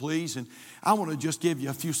Please. And I want to just give you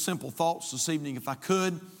a few simple thoughts this evening, if I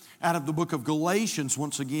could, out of the book of Galatians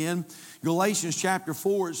once again. Galatians chapter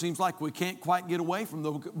 4, it seems like we can't quite get away from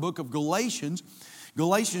the book of Galatians.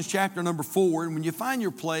 Galatians chapter number 4, and when you find your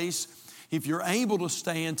place, if you're able to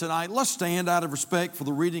stand tonight, let's stand out of respect for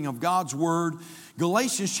the reading of God's Word.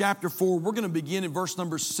 Galatians chapter 4, we're going to begin in verse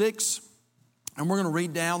number 6, and we're going to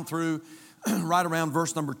read down through right around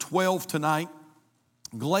verse number 12 tonight.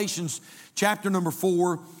 Galatians chapter number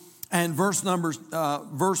 4 and verse number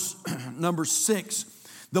 6.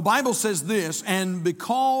 The Bible says this, "And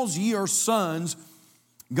because ye are sons,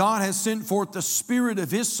 God has sent forth the Spirit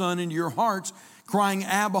of His Son into your hearts, crying,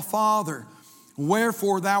 Abba, Father.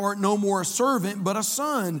 Wherefore thou art no more a servant, but a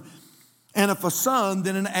son. And if a son,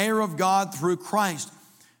 then an heir of God through Christ.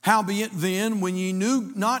 Howbeit then, when ye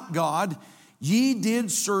knew not God, ye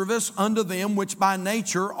did service unto them which by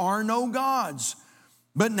nature are no gods.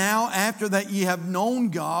 But now, after that ye have known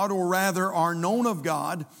God, or rather are known of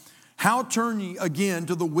God, how turn ye again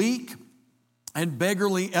to the weak and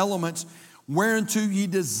beggarly elements, whereunto ye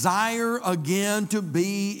desire again to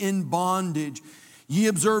be in bondage? Ye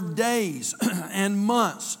observe days and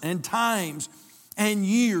months and times and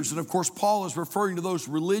years." And of course, Paul is referring to those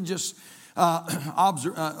religious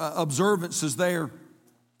observances there.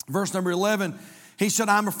 Verse number 11, he said,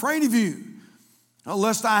 "I'm afraid of you,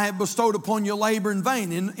 lest I have bestowed upon you labor in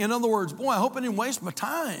vain." In other words, boy, I hope I didn't waste my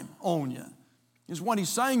time on you, is what he's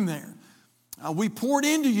saying there. We poured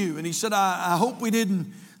into you, and he said, I hope we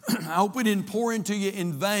didn't pour into you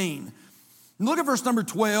in vain. And look at verse number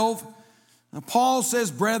 12. Now, Paul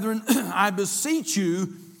says, "Brethren, I beseech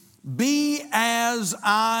you, be as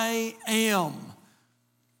I am.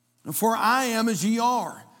 For I am as ye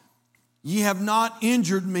are. Ye have not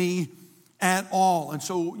injured me at all." And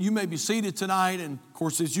so you may be seated tonight, and of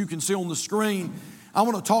course, as you can see on the screen, I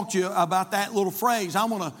want to talk to you about that little phrase. I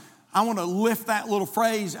want to lift that little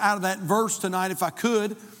phrase out of that verse tonight, if I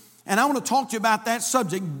could. And I want to talk to you about that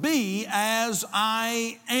subject, be as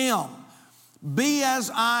I am. Be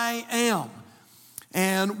as I am.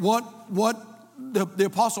 And what the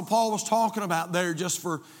Apostle Paul was talking about there, just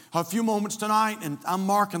for a few moments tonight, and I'm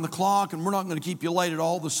marking the clock, and we're not going to keep you late at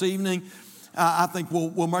all this evening. I think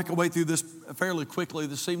we'll make our way through this fairly quickly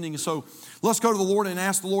this evening. So let's go to the Lord and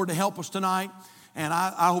ask the Lord to help us tonight. And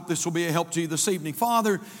I hope this will be a help to you this evening.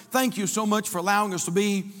 Father, thank you so much for allowing us to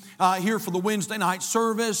be here for the Wednesday night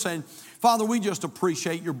service. And Father, we just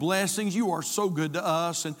appreciate your blessings. You are so good to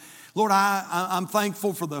us. And Lord, I'm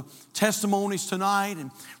thankful for the testimonies tonight. And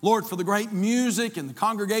Lord, for the great music and the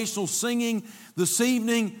congregational singing this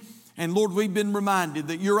evening. And Lord, we've been reminded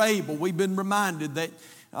that you're able. We've been reminded that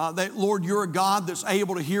Lord, you're a God that's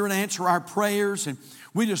able to hear and answer our prayers. And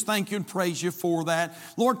we just thank you and praise you for that.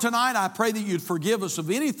 Lord, tonight I pray that you'd forgive us of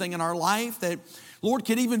anything in our life that, Lord,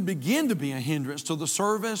 could even begin to be a hindrance to the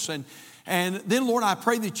service. And then, Lord, I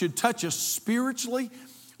pray that you'd touch us spiritually.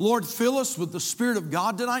 Lord, fill us with the Spirit of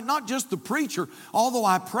God tonight, not just the preacher, although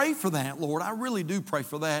I pray for that, Lord. I really do pray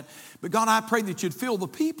for that. But God, I pray that you'd fill the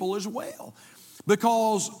people as well.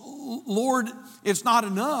 Because, Lord, it's not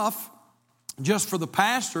enough just for the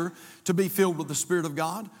pastor to be filled with the Spirit of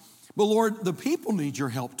God. But Lord, the people need your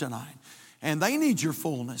help tonight. And they need your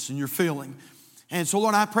fullness and your filling. And so,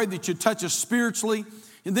 Lord, I pray that you'd touch us spiritually.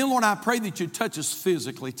 And then, Lord, I pray that you'd touch us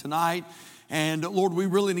physically tonight. And Lord, we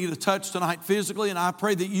really need a touch tonight physically. And I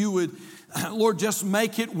pray that you would, Lord, just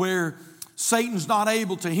make it where Satan's not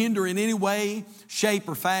able to hinder in any way, shape,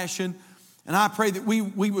 or fashion. And I pray that we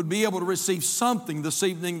would be able to receive something this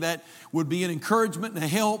evening that would be an encouragement and a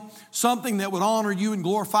help, something that would honor you and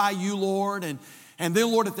glorify you, Lord. And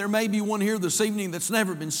then, Lord, if there may be one here this evening that's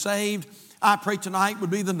never been saved, I pray tonight would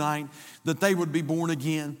be the night that they would be born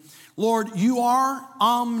again. Lord, you are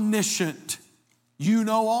omniscient. You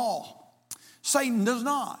know all. Satan does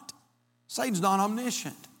not. Satan's not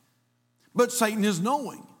omniscient. But Satan is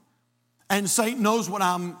knowing. And Satan knows what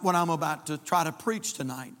I'm about to try to preach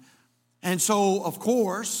tonight. And so, of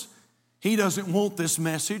course, he doesn't want this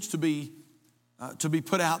message to be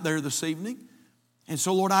put out there this evening. And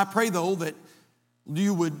so, Lord, I pray, though, that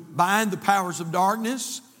you would bind the powers of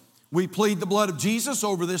darkness. We plead the blood of Jesus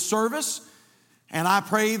over this service. And I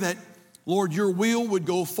pray that, Lord, your will would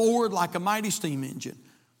go forward like a mighty steam engine.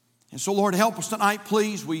 And so, Lord, help us tonight,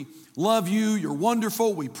 please. We love you. You're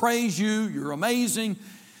wonderful. We praise you. You're amazing.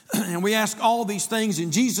 And we ask all these things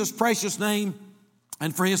in Jesus' precious name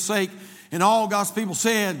and for his sake. And all God's people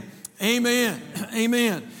said, amen.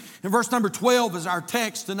 Amen. And verse number 12 is our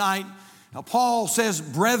text tonight. Now, Paul says,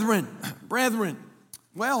 brethren.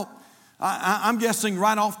 Well, I'm guessing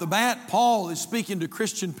right off the bat, Paul is speaking to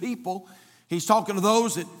Christian people. He's talking to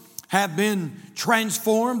those that have been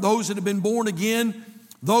transformed, those that have been born again,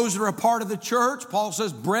 those that are a part of the church. Paul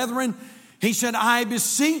says, brethren, he said, I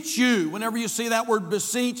beseech you. Whenever you see that word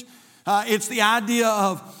beseech, it's the idea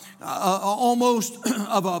of almost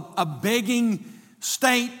of a begging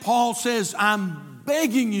state. Paul says, I'm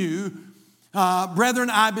begging you, brethren,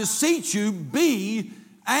 I beseech you, be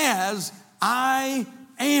as I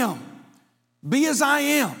am. Be as I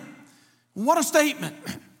am. What a statement.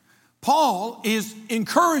 Paul is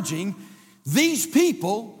encouraging these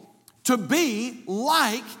people to be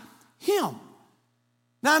like him.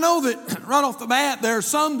 Now I know that right off the bat there are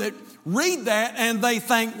some that read that and they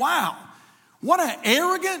think, wow, what an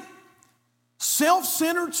arrogant,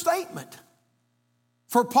 self-centered statement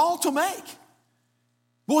for Paul to make.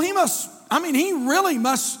 Well, he really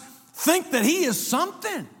must think that he is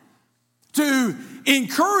something to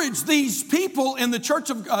encourage these people in the church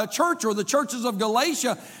or the churches of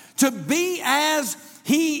Galatia to be as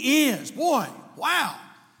he is. Boy, wow.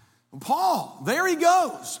 Paul, there he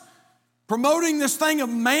goes, promoting this thing of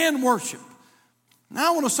man worship.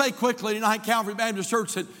 Now I want to say quickly tonight, Calvary Baptist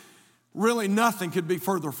Church, that really nothing could be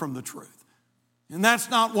further from the truth. And that's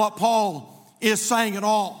not what Paul is saying at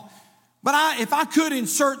all. But if I could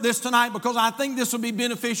insert this tonight, because I think this will be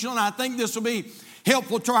beneficial and I think this will be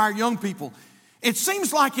helpful to our young people. It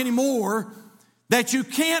seems like anymore that you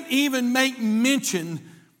can't even make mention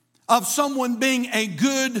of someone being a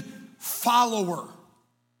good follower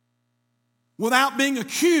without being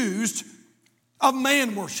accused of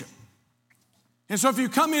man worship. And so if you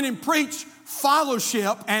come in and preach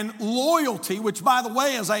fellowship and loyalty, which by the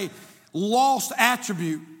way is a lost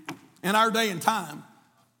attribute in our day and time,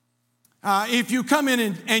 if you come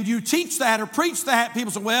in and you teach that or preach that,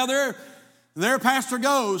 people say, well, there pastor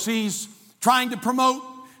goes. He's trying to promote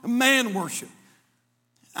man worship.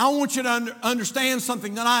 I want you to understand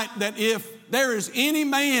something tonight, that if there is any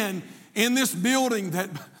man in this building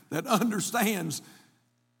that understands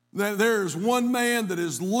that there is one man that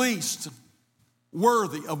is least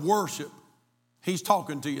worthy of worship, he's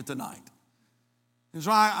talking to you tonight. And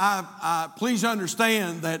so I please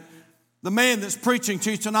understand that the man that's preaching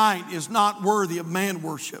to you tonight is not worthy of man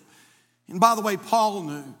worship. And by the way, Paul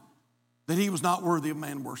knew that he was not worthy of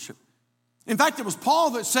man worship. In fact, it was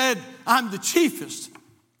Paul that said, I'm the chiefest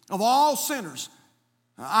of all sinners.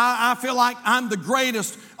 I feel like I'm the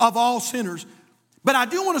greatest of all sinners. But I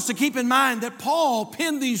do want us to keep in mind that Paul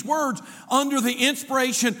penned these words under the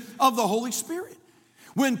inspiration of the Holy Spirit.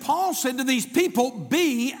 When Paul said to these people,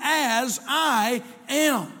 be as I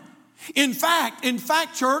am. In fact,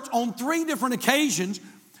 church, on 3 different occasions,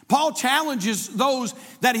 Paul challenges those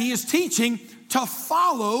that he is teaching to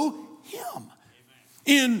follow him.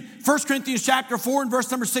 In 1 Corinthians chapter 4 and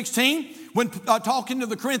verse number 16, when talking to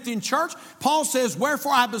the Corinthian church, Paul says,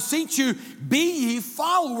 wherefore I beseech you, be ye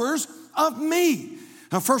followers of me.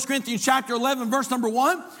 Now 1 Corinthians chapter 11, verse number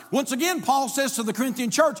 1, once again, Paul says to the Corinthian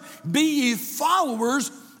church, be ye followers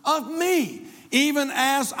of me, even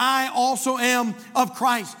as I also am of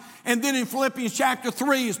Christ. And then in Philippians chapter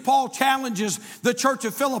 3, as Paul challenges the church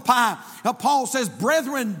of Philippi, Paul says,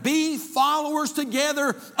 brethren, be followers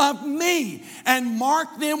together of me, and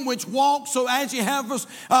mark them which walk, so as ye have us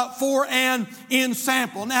for an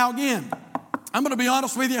ensample. Now again, I'm going to be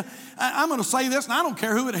honest with you. I'm going to say this, and I don't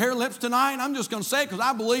care who it hair lips tonight. I'm just going to say it because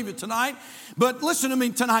I believe it tonight. But listen to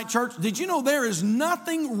me tonight, church. Did you know there is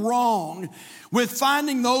nothing wrong with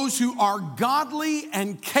finding those who are godly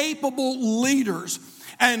and capable leaders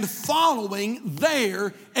and following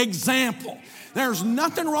their example? There's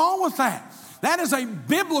nothing wrong with that. That is a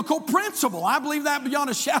biblical principle. I believe that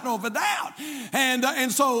beyond a shadow of a doubt.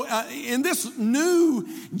 And so in this new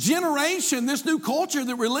generation, this new culture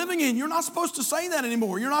that we're living in, you're not supposed to say that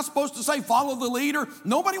anymore. You're not supposed to say follow the leader.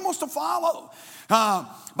 Nobody wants to follow.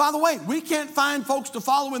 By the way, we can't find folks to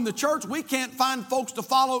follow in the church. We can't find folks to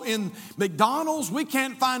follow in McDonald's. We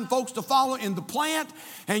can't find folks to follow in the plant.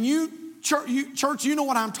 And church, you know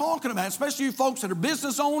what I'm talking about, especially you folks that are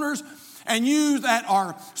business owners and you that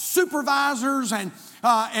are supervisors and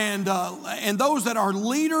those that are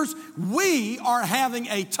leaders. We are having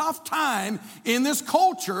a tough time in this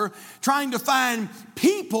culture trying to find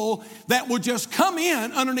people that will just come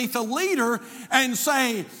in underneath a leader and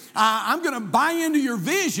say, I'm going to buy into your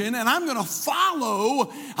vision and I'm going to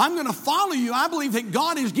follow you. I believe that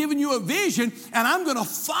God has given you a vision and I'm going to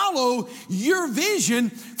follow your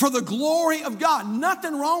vision for the glory of God.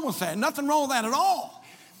 Nothing wrong with that. Nothing wrong with that at all.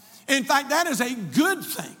 In fact, that is a good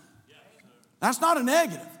thing. That's not a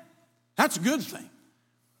negative. That's a good thing.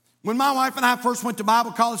 When my wife and I first went to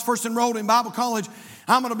Bible college, first enrolled in Bible college,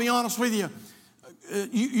 I'm going to be honest with you.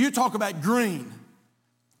 You talk about green.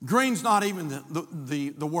 Green's not even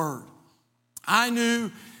the word. I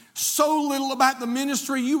knew so little about the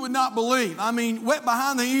ministry you would not believe. I mean, wet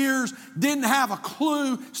behind the ears, didn't have a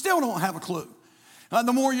clue, still don't have a clue.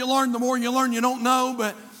 The more you learn, you don't know.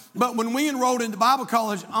 But when we enrolled into Bible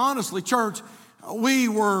college, honestly, church,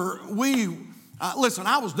 listen,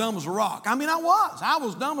 I was dumb as a rock. I mean, I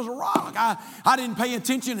was dumb as a rock. I didn't pay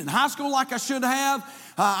attention in high school like I should have.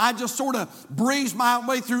 I just sort of breezed my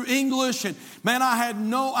way through English, and man, I had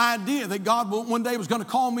no idea that God one day was going to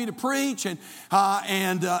call me to preach. And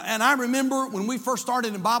I remember when we first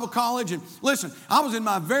started in Bible college, and listen, I was in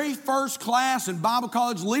my very first class in Bible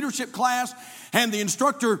college, leadership class, and the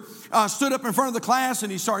instructor stood up in front of the class,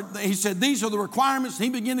 and he said, "These are the requirements." And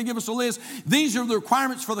he began to give us a list. These are the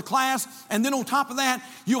requirements for the class, and then on top of that,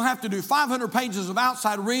 you'll have to do 500 pages of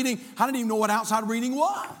outside reading. I didn't even know what outside reading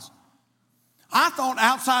was. I thought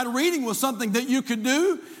outside reading was something that you could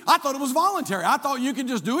do. I thought it was voluntary. I thought you could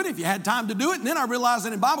just do it if you had time to do it. And then I realized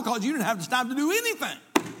that in Bible college, you didn't have time to do anything.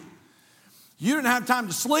 You didn't have time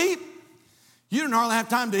to sleep. You didn't hardly have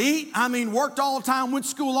time to eat. I mean, worked all the time, went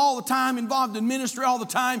to school all the time, involved in ministry all the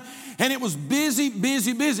time. And it was busy.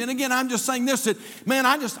 And again, I'm just saying this, that, man,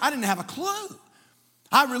 I didn't have a clue.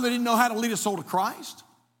 I really didn't know how to lead a soul to Christ.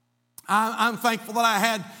 I'm thankful that I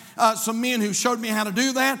had some men who showed me how to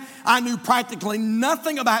do that. I knew practically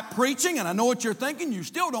nothing about preaching, and I know what you're thinking. You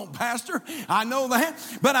still don't, Pastor. I know that.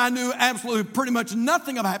 But I knew absolutely pretty much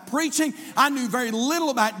nothing about preaching. I knew very little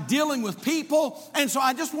about dealing with people. And so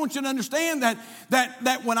I just want you to understand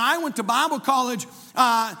that when I went to Bible college,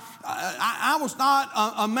 I was not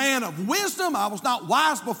a man of wisdom. I was not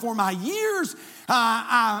wise before my years.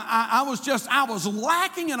 I was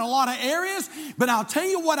lacking in a lot of areas, but I'll tell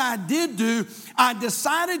you what I did do. I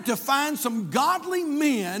decided to find some godly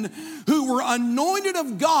men who were anointed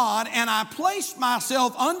of God, and I placed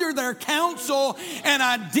myself under their counsel, and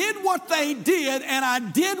I did what they did, and I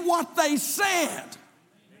did what they said.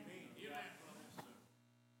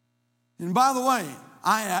 And by the way,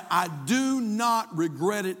 I do not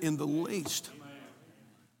regret it in the least.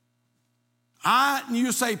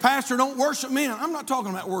 You say, Pastor, don't worship men. I'm not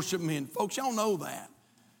talking about worship men. Folks, y'all know that.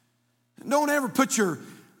 Don't ever put your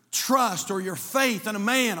trust or your faith in a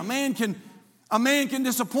man. A man can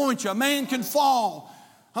disappoint you. A man can fall.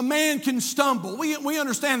 A man can stumble. We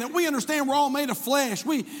understand that. We understand we're all made of flesh.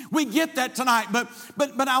 We get that tonight.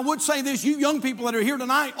 But I would say this, you young people that are here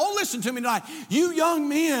tonight, listen to me tonight. You young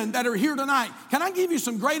men that are here tonight, can I give you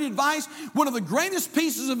some great advice? One of the greatest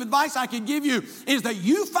pieces of advice I could give you is that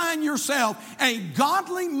you find yourself a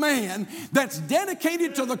godly man that's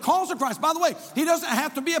dedicated to the cause of Christ. By the way, he doesn't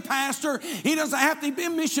have to be a pastor. He doesn't have to be a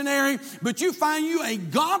missionary. But you find you a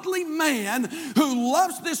godly man who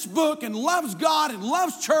loves this book and loves God and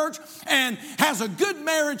loves church and has a good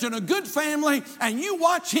marriage and a good family, and you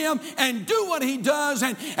watch him and do what he does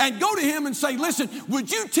and go to him and say, listen,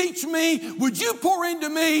 would you teach me? Would you pour into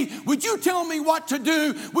me? Would you tell me what to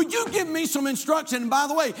do? Would you give me some instruction? And by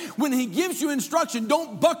the way, when he gives you instruction,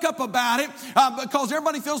 don't buck up about it because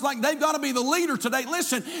everybody feels like they've got to be the leader today.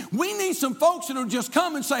 Listen, we need some folks that will just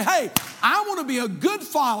come and say, hey, I want to be a good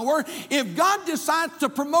follower. If God decides to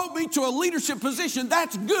promote me to a leadership position,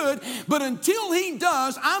 that's good. But until he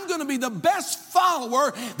does, I'm going to be the best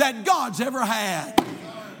follower that God's ever had.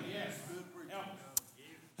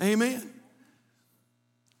 Amen.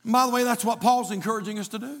 And by the way, that's what Paul's encouraging us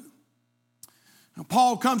to do. Now,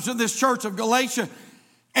 Paul comes to this church of Galatia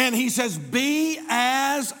and he says, be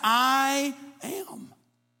as I am.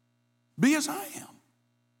 Be as I am.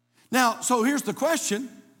 Now, so here's the question.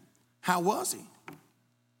 How was he?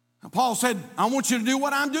 Now, Paul said, I want you to do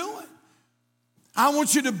what I'm doing. I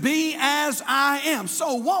want you to be as I am.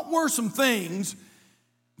 So what were some things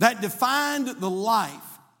that defined the life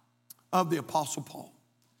of the Apostle Paul?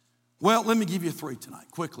 Well, let me give you three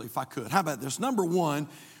tonight, quickly, if I could. How about this? Number one,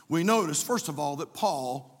 we notice, first of all, that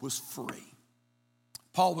Paul was free.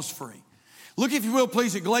 Paul was free. Look, if you will,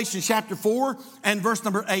 please, at Galatians chapter 4 and verse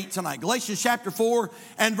number 8 tonight. Galatians chapter 4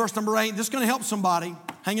 and verse number 8. This is going to help somebody.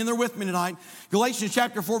 Hang in there with me tonight. Galatians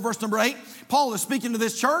chapter 4, verse number 8. Paul is speaking to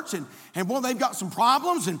this church, and boy, they've got some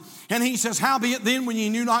problems. And he says, howbeit then, when ye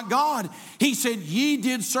knew not God, he said, ye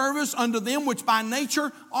did service unto them which by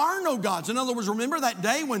nature are no gods. In other words, remember that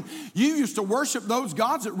day when you used to worship those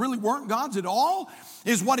gods that really weren't gods at all?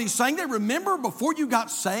 Is what he's saying there. Remember before you got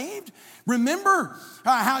saved? Remember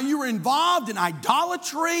how you were involved in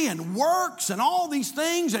idolatry and works and all these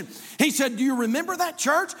things? And he said, do you remember that,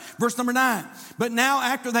 church? Verse number 9. But now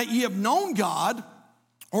after that ye have known God,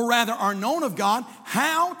 or rather are known of God,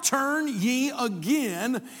 how turn ye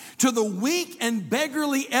again to the weak and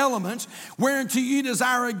beggarly elements, whereunto ye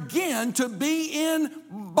desire again to be in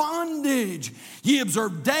bondage? Ye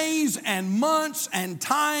observe days and months and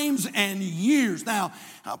times and years. Now,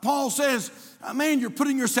 Paul says, man, you're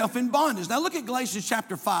putting yourself in bondage. Now look at Galatians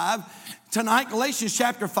chapter 5 tonight, Galatians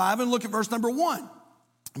chapter 5, and look at verse number 1.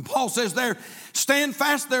 And Paul says there, stand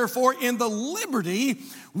fast therefore in the liberty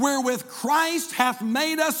wherewith Christ hath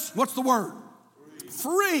made us, what's the word?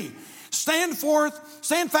 Free. Stand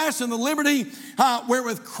fast in the liberty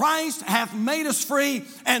wherewith Christ hath made us free,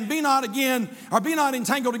 and be not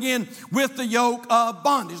entangled again with the yoke of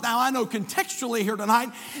bondage. Now I know contextually here tonight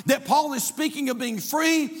that Paul is speaking of being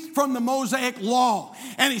free from the Mosaic law,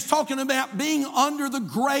 and he's talking about being under the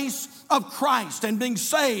grace of Christ and being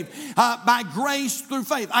saved by grace through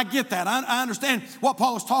faith. I get that. I understand what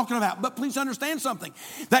Paul is talking about. But please understand something.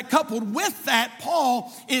 That coupled with that,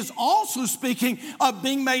 Paul is also speaking of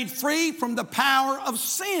being made free from the power of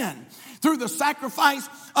sin through the sacrifice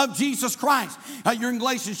of Jesus Christ. You're in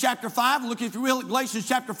Galatians chapter 5. Look, if you will, at Galatians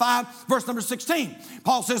chapter 5, verse number 16.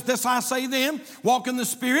 Paul says, this I say then, walk in the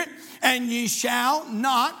Spirit, and ye shall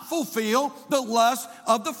not fulfill the lust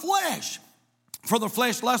of the flesh. For the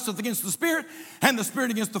flesh lusteth against the Spirit, and the Spirit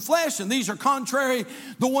against the flesh, and these are contrary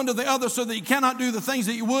the one to the other, so that you cannot do the things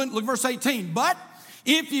that you would. Look, verse 18. But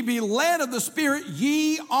if ye be led of the Spirit,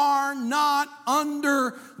 ye are not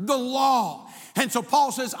under the law. And so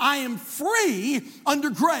Paul says, I am free under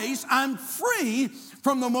grace. I'm free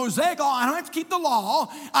from the Mosaic law. I don't have to keep the law.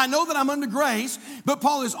 I know that I'm under grace. But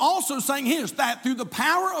Paul is also saying his, that through the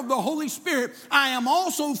power of the Holy Spirit, I am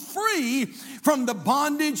also free from the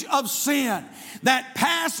bondage of sin. That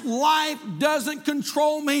past life doesn't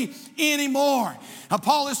control me anymore. Now,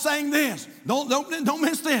 Paul is saying this. Don't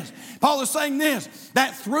miss this. Paul is saying this,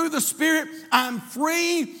 that through the Spirit, I'm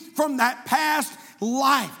free from that past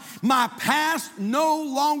life. My past no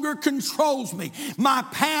longer controls me. My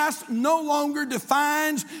past no longer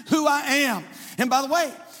defines who I am. And by the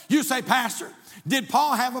way, you say, Pastor, did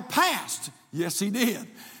Paul have a past? Yes, he did.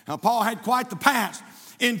 Now, Paul had quite the past.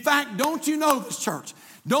 In fact, don't you know this, church?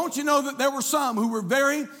 Don't you know that there were some who were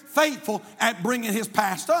very faithful at bringing his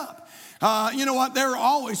past up? You know what? There are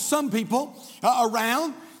always some people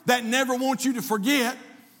around that never want you to forget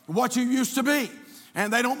what you used to be.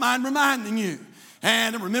 And they don't mind reminding you.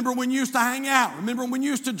 And remember when you used to hang out. Remember when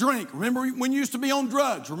you used to drink. Remember when you used to be on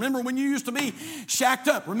drugs. Remember when you used to be shacked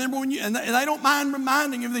up. Remember when and they don't mind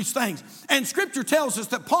reminding you of these things. And Scripture tells us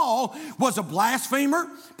that Paul was a blasphemer.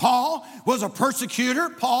 Paul was a persecutor.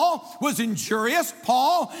 Paul was injurious.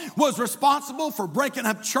 Paul was responsible for breaking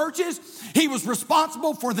up churches. He was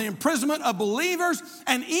responsible for the imprisonment of believers.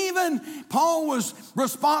 And even Paul was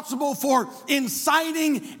responsible for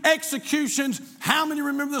inciting executions. How many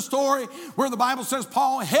remember the story where the Bible says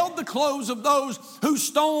Paul held the clothes of those who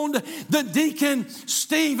stoned the deacon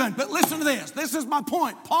Stephen? But listen to this. This is my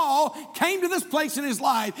point. Paul came to this place in his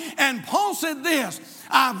life, and Paul said this,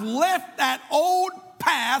 I've left that old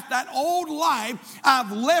path, that old life,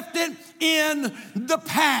 I've left it in the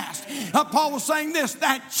past. Paul was saying this,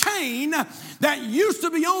 that chain that used to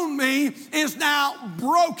be on me is now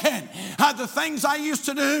broken. The things I used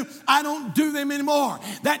to do, I don't do them anymore.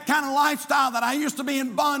 That kind of lifestyle that I used to be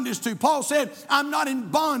in bondage to, Paul said, I'm not in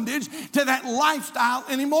bondage to that lifestyle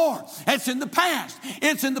anymore. It's in the past.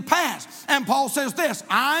 It's in the past. And Paul says this,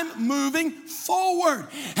 I'm moving forward.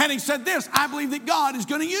 And he said this, I believe that God is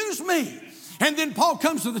going to use me. And then Paul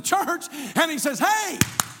comes to the church and he says, hey,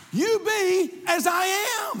 you be as I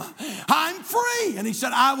am. I'm free. And he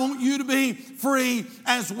said, I want you to be free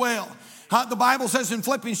as well. The Bible says in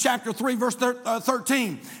Philippians chapter 3, verse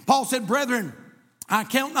 13, Paul said, brethren, I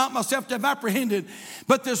count not myself to have apprehended,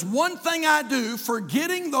 but this one thing I do,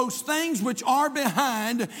 forgetting those things which are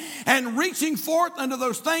behind and reaching forth unto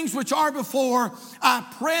those things which are before, I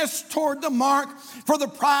press toward the mark for the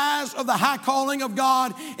prize of the high calling of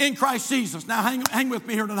God in Christ Jesus. Now hang with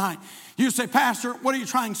me here tonight. You say, Pastor, what are you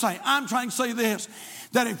trying to say? I'm trying to say this,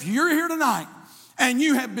 that if you're here tonight and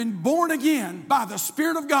you have been born again by the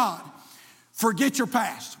Spirit of God, forget your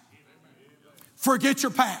past. Forget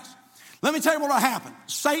your past. Let me tell you what will happen.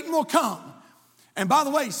 Satan will come. And by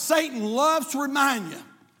the way, Satan loves to remind you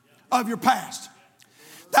of your past.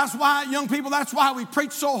 That's why, young people, that's why we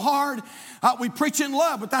preach so hard. We preach in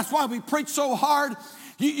love, but that's why we preach so hard.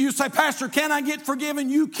 You say, Pastor, can I get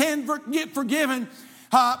forgiven? You can get forgiven.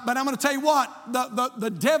 But I'm going to tell you what, the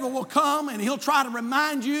devil will come and he'll try to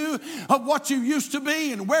remind you of what you used to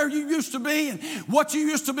be and where you used to be and what you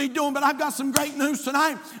used to be doing. But I've got some great news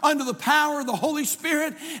tonight. Under the power of the Holy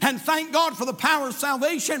Spirit, and thank God for the power of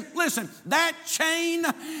salvation. Listen, that chain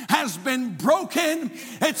has been broken.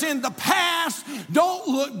 It's in the past. Don't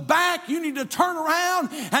look back. You need to turn around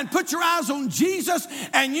and put your eyes on Jesus,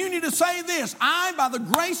 and you need to say this: I, by the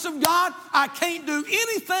grace of God, I can't do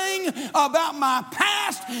anything about my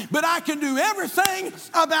past, but I can do everything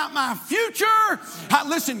about my future.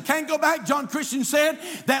 Listen, can't go back. John Christian said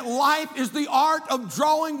that life is the art of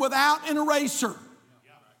drawing without an eraser.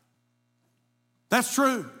 That's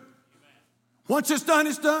true. Once it's done,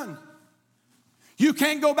 it's done. You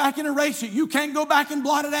can't go back and erase it. You can't go back and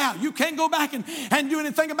blot it out. You can't go back and do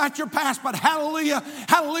anything about your past. But hallelujah,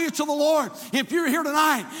 hallelujah to the Lord. If you're here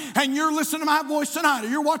tonight and you're listening to my voice tonight, or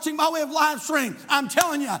you're watching by way of live stream, I'm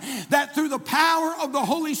telling you that through the power of the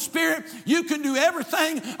Holy Spirit, you can do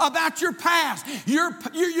everything about your past. Your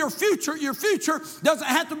future doesn't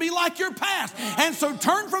have to be like your past. And so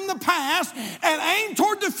turn from the past and aim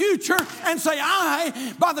toward the future and say,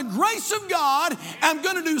 I, by the grace of God, am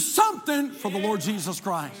going to do something for the Lord Jesus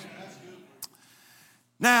Christ.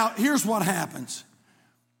 Now, here's what happens.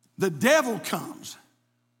 The devil comes,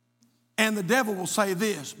 and the devil will say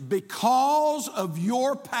this: because of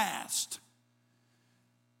your past,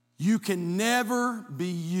 you can never be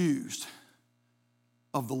used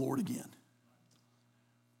of the Lord again.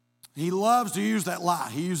 He loves to use that lie.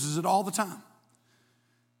 He uses it all the time.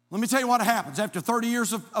 Let me tell you what happens. After 30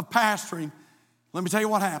 years of pastoring, let me tell you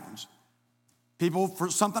what happens.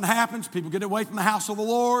 Something happens, people get away from the house of the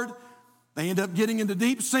Lord, they end up getting into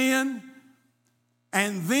deep sin,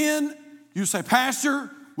 and then you say, Pastor,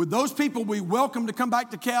 would those people be welcome to come back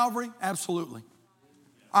to Calvary? Absolutely.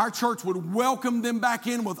 Our church would welcome them back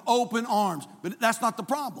in with open arms, but that's not the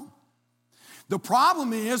problem. The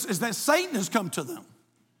problem is that Satan has come to them,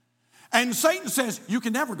 and Satan says, you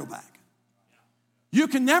can never go back. You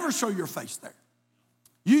can never show your face there.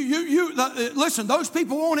 Listen, those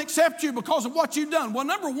people won't accept you because of what you've done. Well,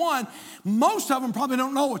 number one, most of them probably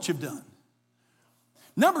don't know what you've done.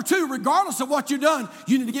 Number two, regardless of what you've done,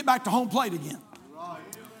 you need to get back to home plate again.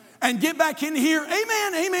 And get back in here.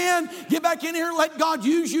 Amen, amen. Get back in here. Let God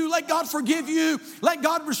use you. Let God forgive you. Let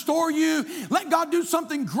God restore you. Let God do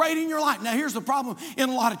something great in your life. Now, here's the problem in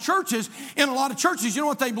a lot of churches. You know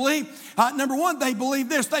what they believe? Number one, they believe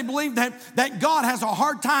this. They believe that God has a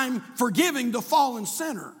hard time forgiving the fallen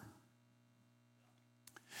sinner.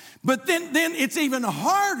 But then it's even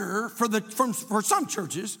harder for some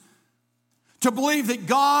churches to believe that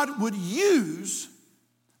God would use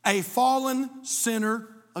a fallen sinner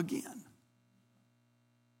again.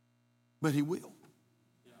 But he will.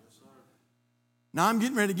 Now I'm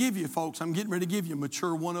getting ready to give you, folks,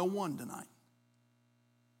 Mature 101 tonight.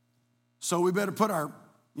 So we better put our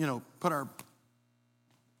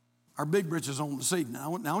big britches on this evening.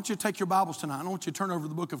 Now I want you to take your Bibles tonight. I want you to turn over to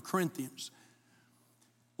the book of Corinthians.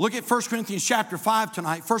 Look at 1 Corinthians chapter 5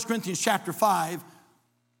 tonight. 1 Corinthians chapter 5.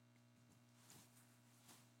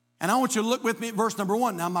 And I want you to look with me at verse number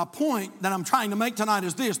 1. Now, my point that I'm trying to make tonight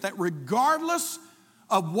is this: that regardless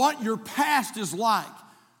of what your past is like,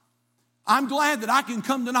 I'm glad that I can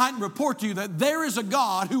come tonight and report to you that there is a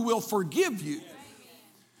God who will forgive you.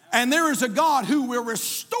 And there is a God who will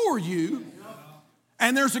restore you.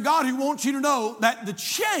 And there's a God who wants you to know that the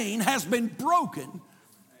chain has been broken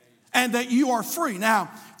and that you are free.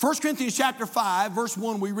 Now, 1 Corinthians chapter 5, verse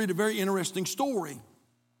 1, we read a very interesting story.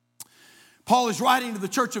 Paul is writing to the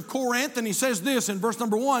church of Corinth, and he says this in verse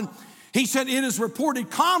number 1. He said, it is reported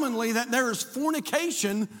commonly that there is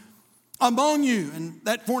fornication among you. And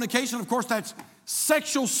that fornication, of course, that's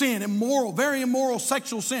sexual sin, immoral, very immoral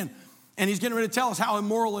sexual sin. And he's getting ready to tell us how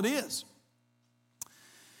immoral it is.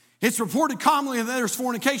 It's reported commonly that there's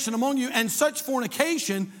fornication among you, and such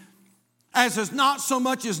fornication as is not so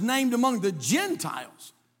much as named among the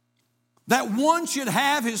Gentiles, that one should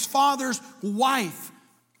have his father's wife.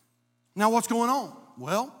 Now, what's going on?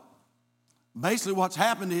 Well, basically what's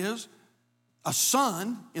happened is a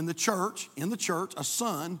son in the church, a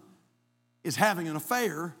son is having an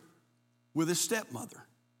affair with his stepmother.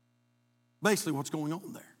 Basically what's going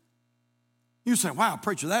on there. You say, wow,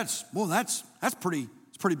 preacher, that's pretty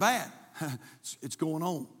bad. It's going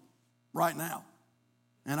on right now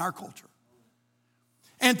in our culture.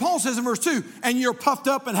 And Paul says in verse 2, and you're puffed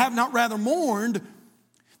up and have not rather mourned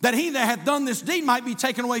that he that hath done this deed might be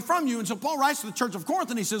taken away from you. And so Paul writes to the church of Corinth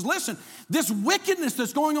and he says, listen, this wickedness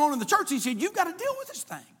that's going on in the church, he said, you've got to deal with this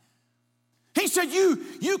thing. He said,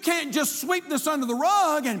 you can't just sweep this under the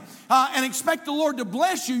rug and expect the Lord to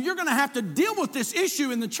bless you. You're going to have to deal with this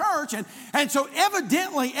issue in the church. And so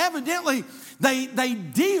evidently, they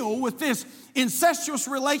deal with this incestuous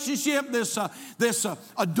relationship, this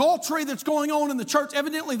adultery that's going on in the church.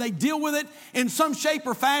 Evidently, they deal with it in some shape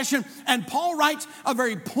or fashion. And Paul writes a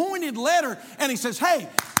very pointed letter, and he says, hey,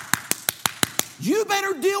 you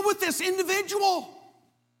better deal with this individual.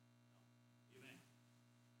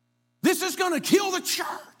 This is going to kill the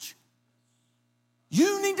church.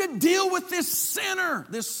 You need to deal with this sinner,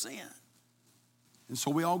 this sin. And so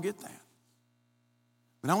we all get that.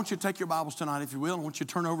 But I want you to take your Bibles tonight, if you will. I want you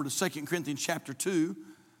to turn over to 2 Corinthians chapter 2.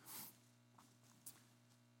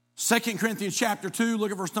 2 Corinthians chapter 2, look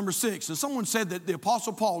at verse number 6. And someone said that the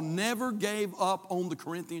Apostle Paul never gave up on the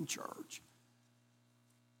Corinthian church.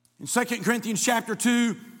 In 2 Corinthians chapter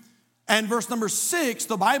 2 and verse number 6,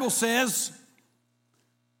 the Bible says,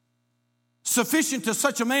 sufficient to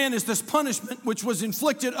such a man is this punishment which was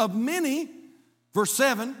inflicted of many, verse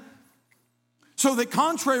 7, so that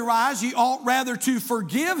contrariwise ye ought rather to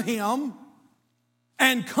forgive him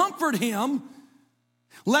and comfort him,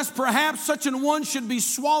 lest perhaps such an one should be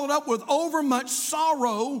swallowed up with overmuch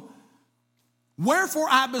sorrow. Wherefore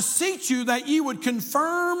I beseech you that ye would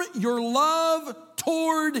confirm your love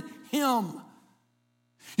toward him.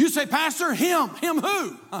 You say, Pastor, him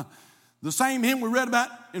who? The same him we read about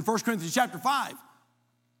in 1 Corinthians chapter 5.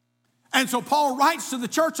 And so Paul writes to the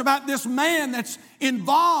church about this man that's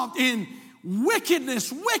involved in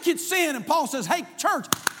wickedness, wicked sin. And Paul says, hey, church,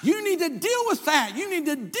 you need to deal with that. You need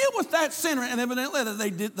to deal with that sinner. And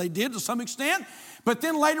evidently they did to some extent. But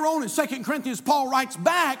then later on in 2 Corinthians, Paul writes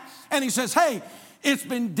back and he says, hey, it's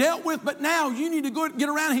been dealt with, but now you need to go get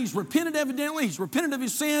around. He's repented evidently. He's repented of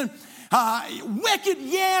his sin. Wicked,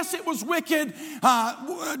 yes, it was wicked.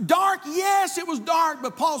 Dark, yes, it was dark.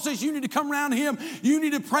 But Paul says you need to come around him. You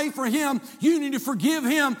need to pray for him. You need to forgive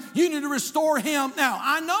him. You need to restore him. Now,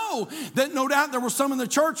 I know that no doubt there were some in the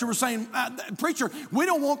church who were saying, preacher, we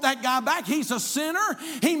don't want that guy back. He's a sinner.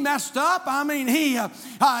 He messed up. I mean, he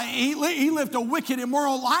lived a wicked,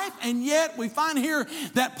 immoral life. And yet we find here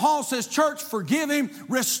that Paul says, church, forgive him,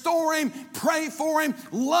 restore him, pray for him,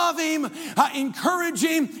 love him, encourage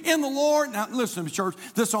him in the Lord. Now, listen to me, church.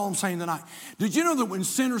 This is all I'm saying tonight. Did you know that when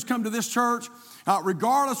sinners come to this church,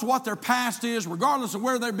 regardless of what their past is, regardless of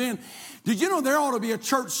where they've been, did you know there ought to be a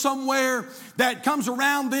church somewhere that comes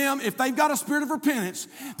around them? If they've got a spirit of repentance,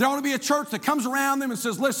 there ought to be a church that comes around them and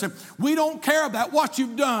says, listen, we don't care about what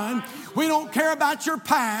you've done. We don't care about your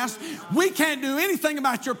past. We can't do anything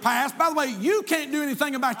about your past. By the way, you can't do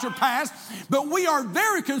anything about your past, but we are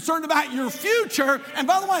very concerned about your future. And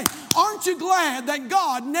by the way, aren't you glad that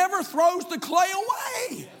God never throws the clay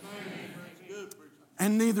away?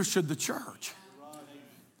 And neither should the church.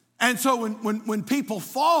 And so when people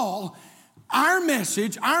fall, our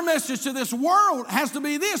message to this world has to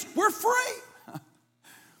be this: we're free.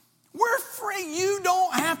 We're free. You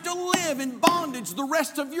don't have to live in bondage the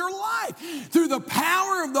rest of your life. Through the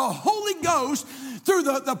power of the Holy Ghost, through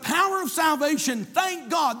the power of salvation, thank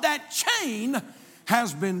God that chain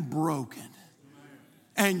has been broken.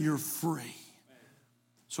 And you're free.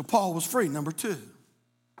 So Paul was free. Number 2,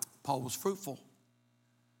 Paul was fruitful.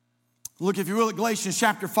 Look, if you will, at Galatians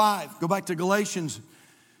chapter 5. Go back to Galatians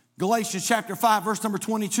chapter 5, verse number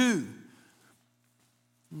 22.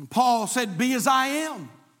 Paul said, be as I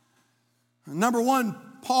am. Number 1,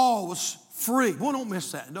 Paul was free. Boy, don't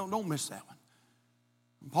miss that. Don't miss that one.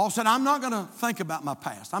 Paul said, I'm not going to think about my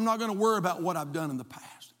past. I'm not going to worry about what I've done in the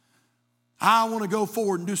past. I want to go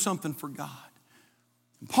forward and do something for God.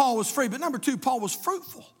 And Paul was free. But number 2, Paul was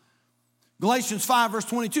fruitful. Galatians 5, verse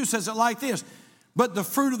 22 says it like this: but the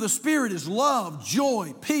fruit of the Spirit is love,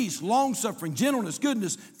 joy, peace, long-suffering, gentleness,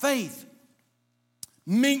 goodness, faith,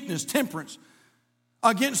 meekness, temperance.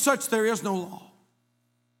 Against such there is no law.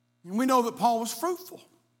 And we know that Paul was fruitful.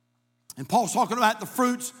 And Paul's talking about the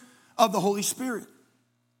fruits of the Holy Spirit.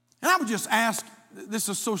 And I would just ask, this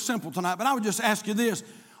is so simple tonight, but I would just ask you this: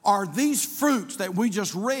 are these fruits that we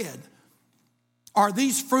just read, are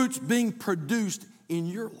these fruits being produced in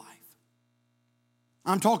your life?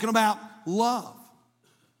 I'm talking about love.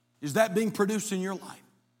 Is that being produced in your life?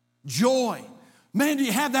 Joy. Man, do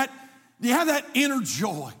you have that inner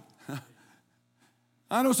joy?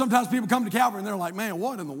 I know sometimes people come to Calvary and they're like, man,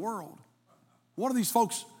 what in the world? What are these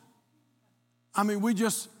folks? I mean, we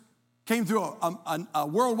just came through a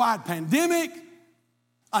worldwide pandemic,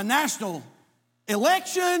 a national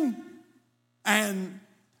election, and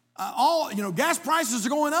gas prices are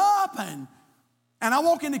going up, and I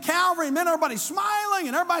walk into Calvary, and man, everybody's smiling,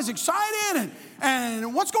 and everybody's excited,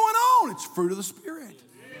 and what's going on? It's fruit of the Spirit.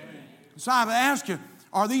 So I ask you,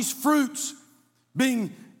 are these fruits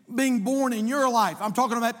being born in your life? I'm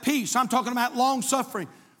talking about peace. I'm talking about long suffering.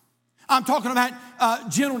 I'm talking about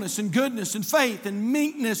gentleness and goodness and faith and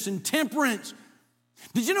meekness and temperance.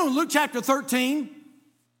 Did you know in Luke chapter 13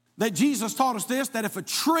 that Jesus taught us this, that if a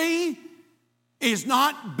tree is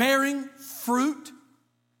not bearing fruit,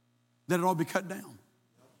 that it ought to be cut down?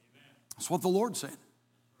 That's what the Lord said.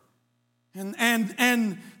 And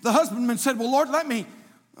the husbandman said, well, Lord, let me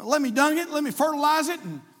dung it, let me fertilize it,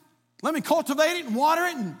 and let me cultivate it and water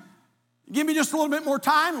it, and give me just a little bit more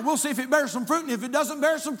time, and we'll see if it bears some fruit. And if it doesn't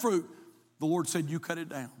bear some fruit, the Lord said, you cut it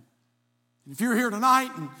down. If you're here tonight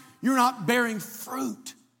and you're not bearing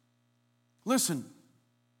fruit, listen,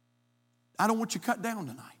 I don't want you cut down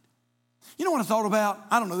tonight. You know what I thought about?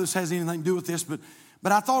 I don't know if this has anything to do with this, but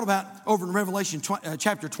I thought about over in Revelation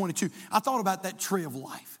chapter 22, I thought about that tree of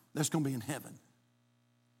life that's going to be in heaven.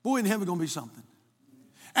 Boy, in heaven going to be something.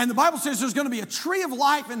 And the Bible says there's going to be a tree of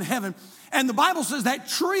life in heaven. And the Bible says that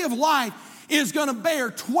tree of life is going to bear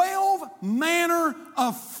 12 manner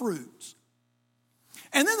of fruits.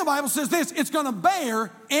 And then the Bible says this, it's going to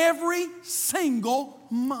bear every single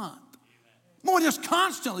month. Boy, just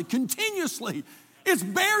constantly, continuously. It's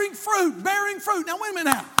bearing fruit, bearing fruit. Now, wait a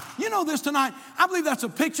minute now. You know this tonight. I believe that's a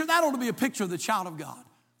picture. That ought to be a picture of the child of God.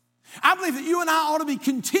 I believe that you and I ought to be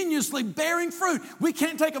continuously bearing fruit. We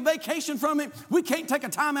can't take a vacation from it. We can't take a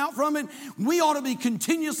time out from it. We ought to be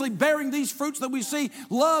continuously bearing these fruits that we see.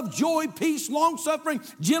 Love, joy, peace, long-suffering,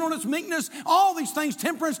 gentleness, meekness, all these things,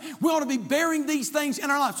 temperance. We ought to be bearing these things in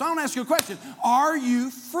our life. So I want to ask you a question. Are you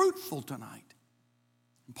fruitful tonight?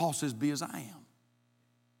 And Paul says, be as I am.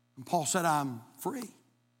 And Paul said, I'm free.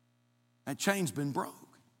 That chain's been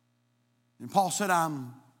broke. And Paul said,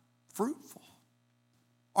 I'm fruitful.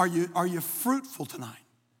 Are you fruitful tonight?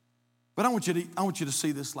 But I want you to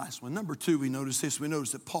see this last one. Number 2, we notice this. We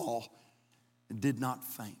notice that Paul did not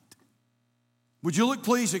faint. Would you look,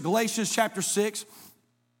 please, at Galatians chapter 6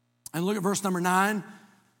 and look at verse number 9.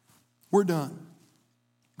 We're done.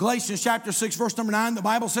 Galatians chapter 6, verse number 9, the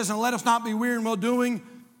Bible says, and let us not be weary in well-doing,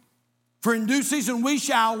 for in due season we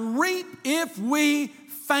shall reap if we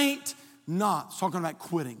faint not. It's talking about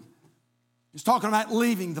quitting. It's talking about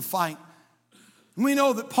leaving the fight. We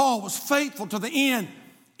know that Paul was faithful to the end,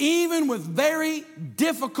 even with very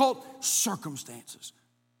difficult circumstances.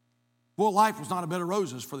 Well, life was not a bed of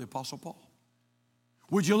roses for the Apostle Paul.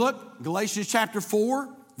 Would you look? Galatians chapter 4,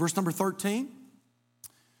 verse number 13.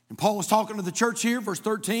 And Paul was talking to the church here, verse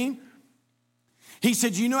 13. He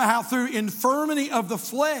said, you know how through infirmity of the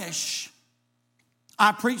flesh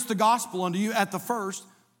I preached the gospel unto you at the first.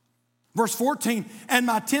 Verse 14, and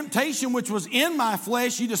my temptation which was in my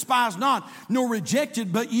flesh ye despised not, nor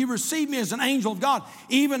rejected, but ye received me as an angel of God,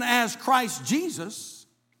 even as Christ Jesus.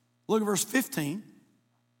 Look at verse 15.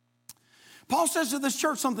 Paul says to this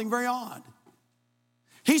church something very odd.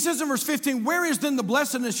 He says in verse 15, where is then the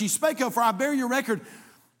blessedness ye spake of? For I bear your record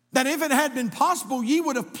that if it had been possible, ye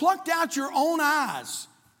would have plucked out your own eyes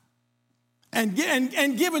and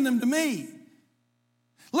given them to me.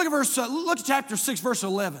 Look at chapter 6, verse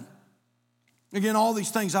 11. Again, all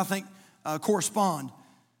these things I think correspond.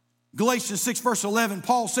 Galatians 6, verse 11,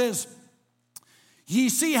 Paul says, ye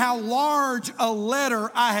see how large a letter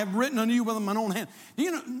I have written unto you with mine own hand.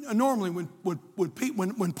 You know, normally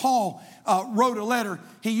when Paul wrote a letter,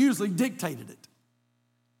 he usually dictated it.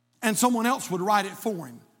 And someone else would write it for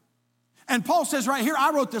him. And Paul says right here,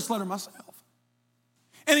 I wrote this letter myself.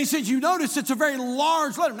 And he said, you notice it's a very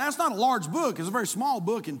large letter. Now, it's not a large book. It's a very small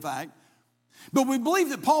book, in fact. But we believe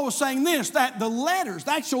that Paul was saying this, that the letters,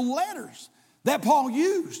 the actual letters that Paul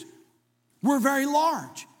used were very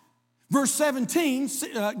large. Verse 17,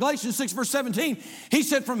 Galatians 6, verse 17, he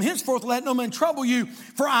said, from henceforth let no man trouble you,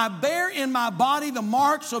 for I bear in my body the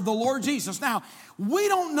marks of the Lord Jesus. Now, we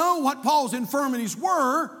don't know what Paul's infirmities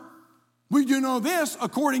were. We do know this,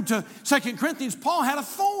 according to 2 Corinthians, Paul had a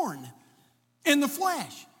thorn in the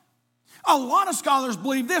flesh. A lot of scholars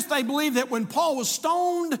believe this. They believe that when Paul was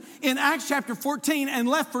stoned in Acts chapter 14 and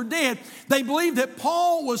left for dead, they believe that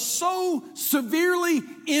Paul was so severely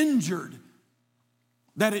injured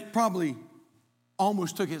that it probably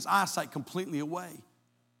almost took his eyesight completely away.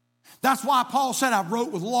 That's why Paul said, I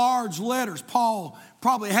wrote with large letters. Paul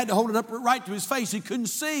probably had to hold it up right to his face. He couldn't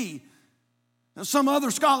see. Now, some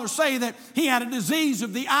other scholars say that he had a disease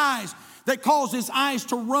of the eyes that caused his eyes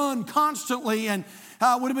to run constantly and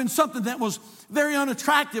would have been something that was very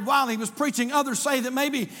unattractive while he was preaching. Others say that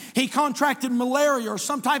maybe he contracted malaria or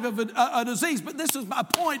some type of a disease. But this is my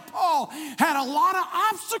point. Paul had a lot of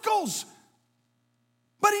obstacles,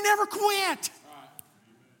 but he never quit.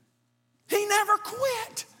 He never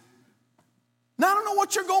quit. Now, I don't know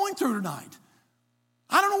what you're going through tonight.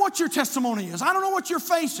 I don't know what your testimony is. I don't know what you're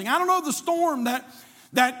facing. I don't know the storm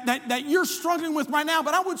that you're struggling with right now,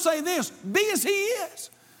 but I would say this, be as he is.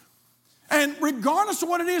 And regardless of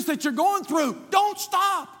what it is that you're going through, don't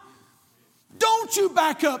stop. Don't you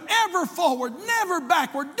back up, ever forward, never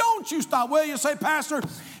backward. Don't you stop. Well, you say, Pastor,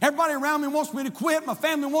 everybody around me wants me to quit. My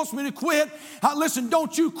family wants me to quit. Listen,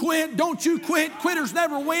 don't you quit. Don't you quit. Quitters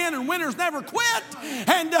never win and winners never quit.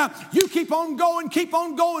 And you keep on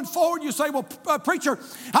going forward. You say, well, preacher,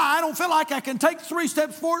 I don't feel like I can take 3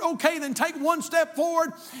 steps forward. Okay, then take 1 step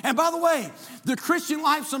forward. And by the way, the Christian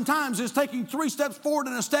life sometimes is taking 3 steps forward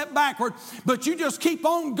and a step backward, but you just keep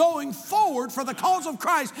on going forward for the cause of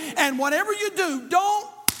Christ. And whatever you do, don't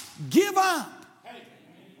give up.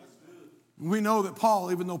 We know that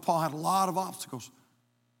Paul, even though Paul had a lot of obstacles,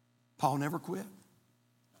 Paul never quit.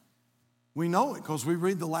 We know it because we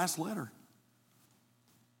read the last letter.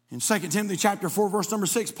 In 2 Timothy chapter 4, verse number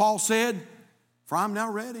 6, Paul said, for I'm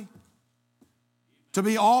now ready to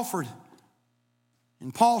be offered.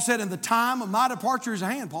 And Paul said, in the time of my departure is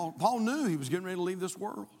at hand. Paul knew he was getting ready to leave this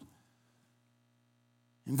world.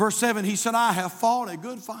 In verse 7, he said, I have fought a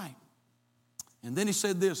good fight. And then he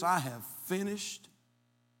said this, I have finished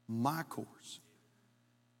my course.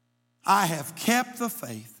 I have kept the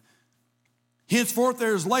faith. Henceforth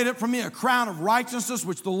there is laid up for me a crown of righteousness,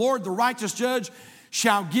 which the Lord, the righteous judge,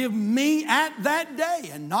 shall give me at that day,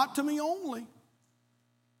 and not to me only,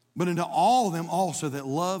 but unto all them also that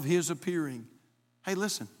love his appearing. Hey,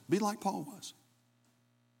 listen, be like Paul was.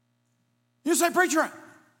 You say, preacher,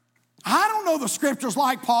 I don't know the scriptures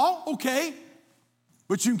like Paul. Okay.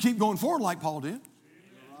 But you can keep going forward like Paul did.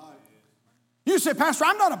 You say, Pastor,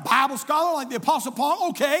 I'm not a Bible scholar like the Apostle Paul.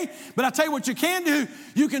 Okay, but I tell you what you can do.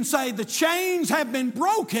 You can say the chains have been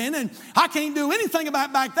broken and I can't do anything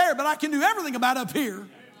about back there, but I can do everything about up here.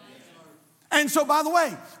 And so, by the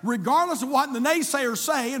way, regardless of what the naysayers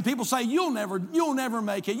say, and people say, you'll never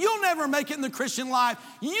make it. You'll never make it in the Christian life.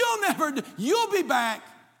 You'll be back.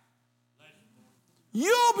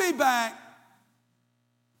 You'll be back.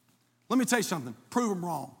 Let me tell you something. Prove them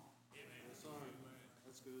wrong.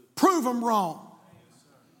 Prove them wrong.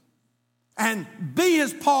 And be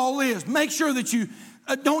as Paul is. Make sure that you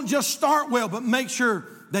don't just start well, but make sure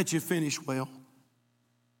that you finish well.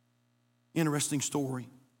 Interesting story.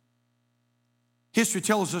 History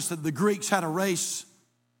tells us that the Greeks had a race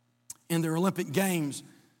in their Olympic Games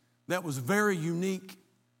that was very unique.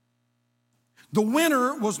 The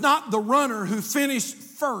winner was not the runner who finished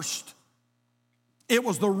first. It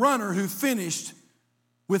was the runner who finished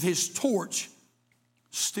with his torch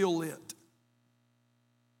still lit.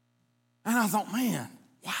 And I thought, man,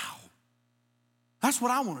 wow, that's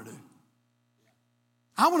what I want to do.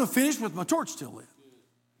 I want to finish with my torch still lit.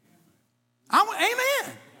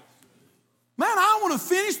 Amen. Man, I want to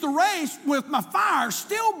finish the race with my fire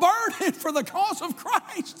still burning for the cause of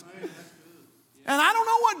Christ. And I don't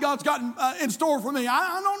know what God's got in store for me.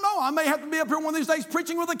 I don't know. I may have to be up here one of these days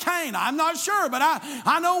preaching with a cane. I'm not sure. But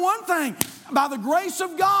I know one thing. By the grace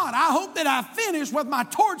of God, I hope that I finish with my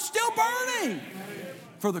torch still burning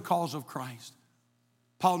for the cause of Christ.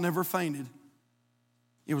 Paul never fainted.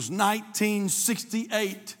 It was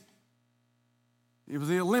 1968. It was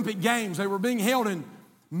the Olympic Games. They were being held in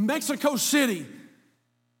Mexico City.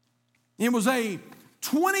 It was a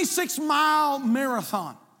 26-mile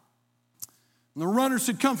marathon. And the runners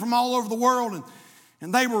had come from all over the world,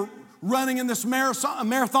 and they were running in this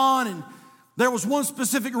marathon, and there was one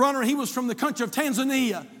specific runner. He was from the country of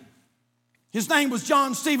Tanzania. His name was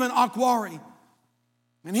John Stephen Akwari,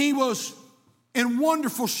 and he was in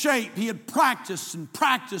wonderful shape. He had practiced and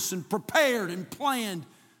prepared and planned.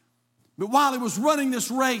 But while he was running this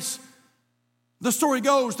race, the story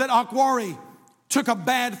goes that Akwari took a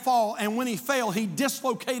bad fall, and when he fell, he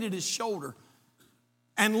dislocated his shoulder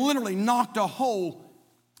and literally knocked a hole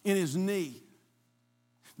in his knee.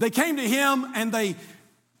 They came to him and they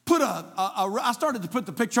put I started to put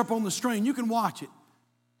the picture up on the screen. You can watch it.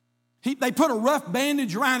 They put a rough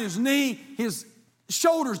bandage around his knee. His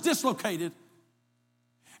shoulder's dislocated.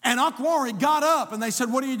 And Akwari got up and they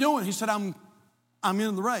said, what are you doing? He said, I'm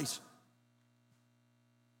in the race.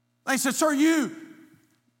 They said, sir, you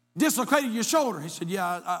dislocated your shoulder. He said, yeah,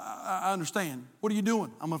 I understand. What are you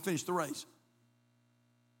doing? I'm going to finish the race.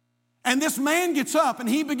 And this man gets up and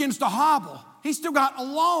he begins to hobble. He's still got a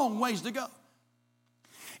long ways to go.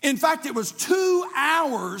 In fact, it was 2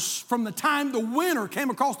 hours from the time the winner came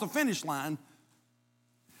across the finish line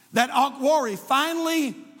that Akwari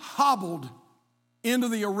finally hobbled into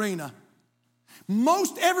the arena.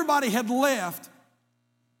 Most everybody had left,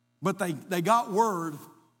 but they got word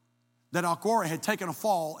that Akwari had taken a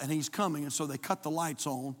fall and he's coming, and so they cut the lights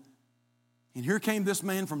on. And here came this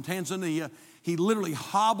man from Tanzania. He literally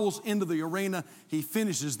hobbles into the arena. He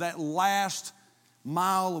finishes that last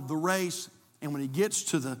mile of the race, and when he gets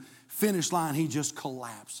to the finish line, he just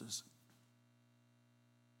collapses.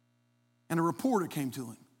 And a reporter came to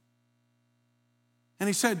him. And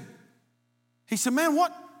he said, man,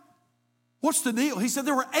 what's the deal? He said,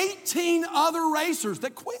 there were 18 other racers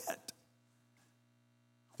that quit.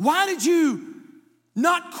 Why did you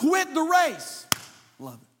not quit the race?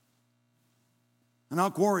 Love it. And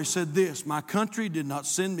Akwari said this, my country did not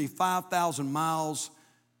send me 5,000 miles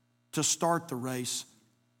to start the race.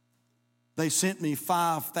 They sent me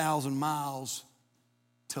 5,000 miles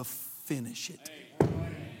to finish it.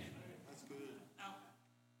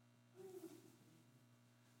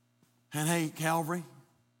 And hey, Calvary,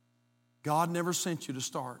 God never sent you to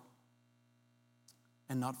start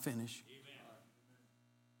and not finish.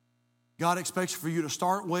 God expects for you to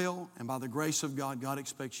start well, and by the grace of God, God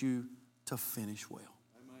expects you to finish well.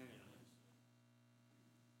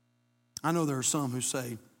 I know there are some who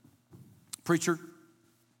say, preacher,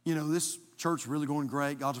 you know, this church is really going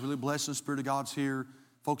great. God's really blessing. The Spirit of God's here.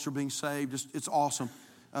 Folks are being saved. It's awesome.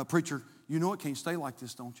 Preacher, you know it can't stay like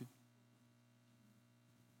this, don't you?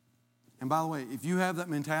 And by the way, if you have that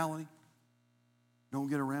mentality, don't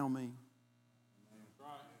get around me.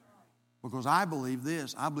 Because I believe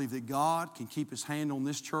this. I believe that God can keep His hand on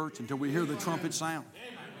this church until we hear the trumpet sound.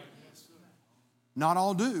 Not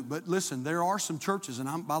all do, but listen, there are some churches,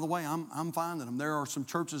 and by the way, I'm finding them. There are some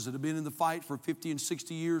churches that have been in the fight for 50 and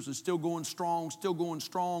 60 years and still going strong.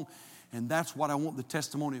 And that's what I want the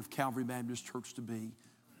testimony of Calvary Baptist Church to be.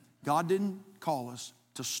 God didn't call us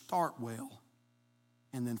to start well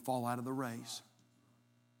and then fall out of the race.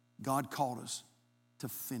 God called us to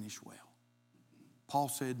finish well. Paul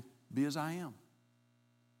said, be as I am.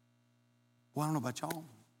 Well, I don't know about y'all.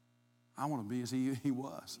 I want to be as he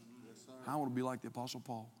was. I want to be like the Apostle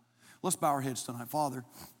Paul. Let's bow our heads tonight. Father,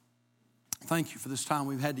 thank you for this time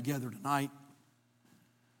we've had together tonight.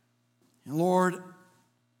 And Lord,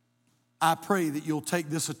 I pray that you'll take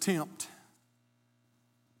this attempt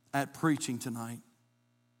at preaching tonight.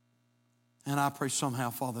 And I pray somehow,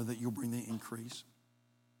 Father, that you'll bring the increase.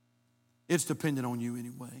 It's dependent on you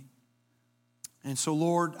anyway. And so,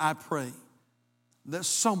 Lord, I pray that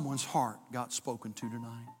someone's heart got spoken to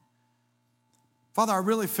tonight. Father, I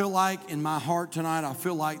really feel like in my heart tonight, I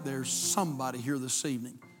feel like there's somebody here this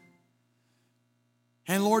evening.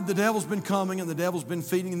 And Lord, the devil's been coming and the devil's been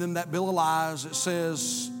feeding them that bill of lies that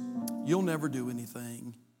says, you'll never do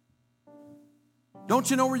anything. Don't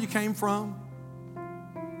you know where you came from?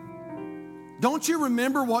 Don't you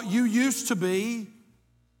remember what you used to be?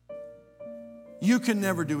 You can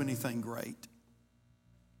never do anything great.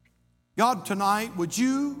 God, tonight, would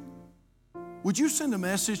you send a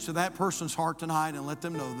message to that person's heart tonight and let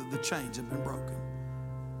them know that the chains have been broken?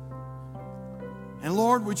 And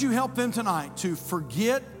Lord, would you help them tonight to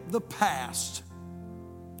forget the past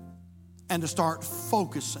and to start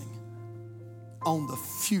focusing on the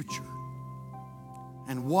future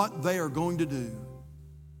and what they are going to do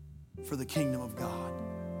for the kingdom of God.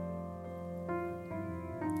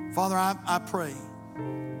 Father, I pray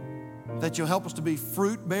that you'll help us to be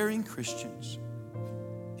fruit-bearing Christians.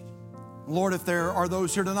 Lord, if there are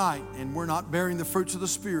those here tonight and we're not bearing the fruits of the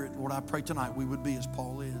Spirit, Lord, I pray tonight we would be as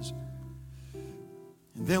Paul is.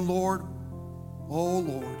 And then, Lord, oh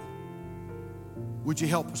Lord, would you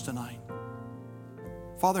help us tonight?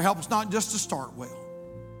 Father, help us not just to start well,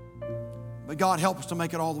 but God, help us to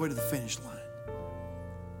make it all the way to the finish line.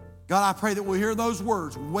 God, I pray that we'll hear those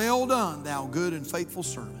words, well done, thou good and faithful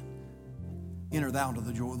servant. Enter thou into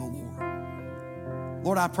the joy of the Lord.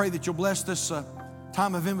 Lord, I pray that you'll bless this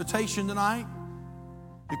time of invitation tonight.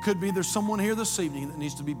 It could be there's someone here this evening that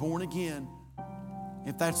needs to be born again.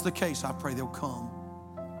 If that's the case, I pray they'll come.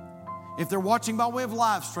 If they're watching by way of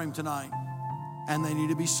live stream tonight and they need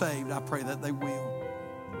to be saved, I pray that they will.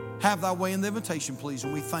 Have thy way in the invitation, please,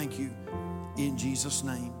 and we thank you in Jesus'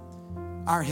 name.